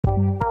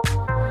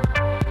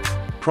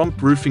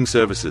Prompt roofing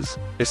services.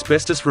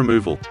 Asbestos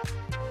removal.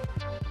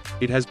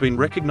 It has been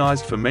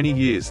recognized for many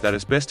years that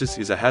asbestos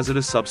is a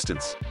hazardous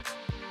substance.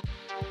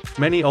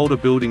 Many older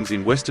buildings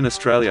in Western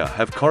Australia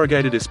have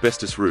corrugated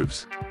asbestos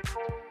roofs.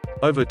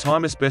 Over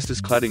time,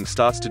 asbestos cladding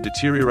starts to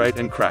deteriorate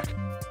and crack.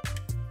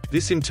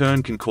 This in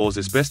turn can cause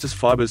asbestos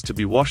fibers to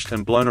be washed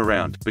and blown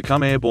around,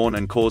 become airborne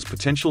and cause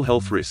potential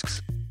health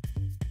risks.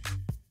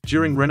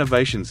 During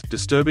renovations,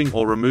 disturbing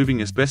or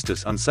removing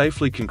asbestos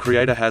unsafely can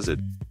create a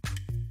hazard.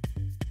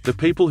 The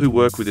people who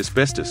work with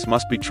asbestos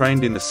must be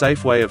trained in the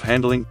safe way of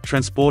handling,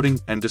 transporting,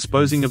 and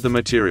disposing of the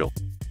material.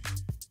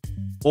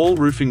 All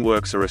roofing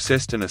works are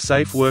assessed and a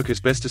safe work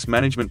asbestos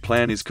management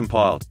plan is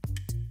compiled.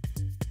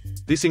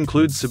 This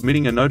includes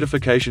submitting a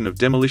notification of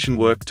demolition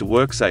work to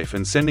WorkSafe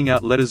and sending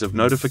out letters of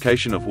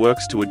notification of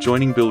works to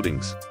adjoining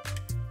buildings.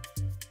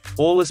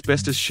 All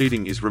asbestos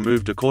sheeting is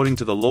removed according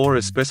to the law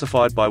as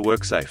specified by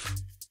WorkSafe.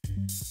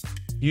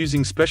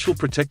 Using special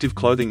protective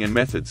clothing and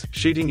methods,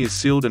 sheeting is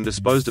sealed and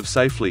disposed of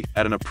safely,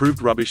 at an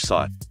approved rubbish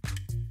site.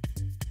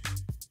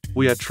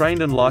 We are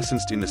trained and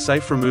licensed in the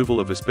safe removal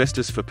of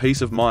asbestos for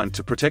peace of mind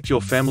to protect your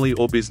family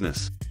or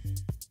business.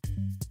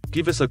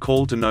 Give us a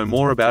call to know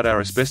more about our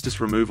asbestos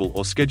removal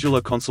or schedule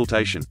a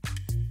consultation.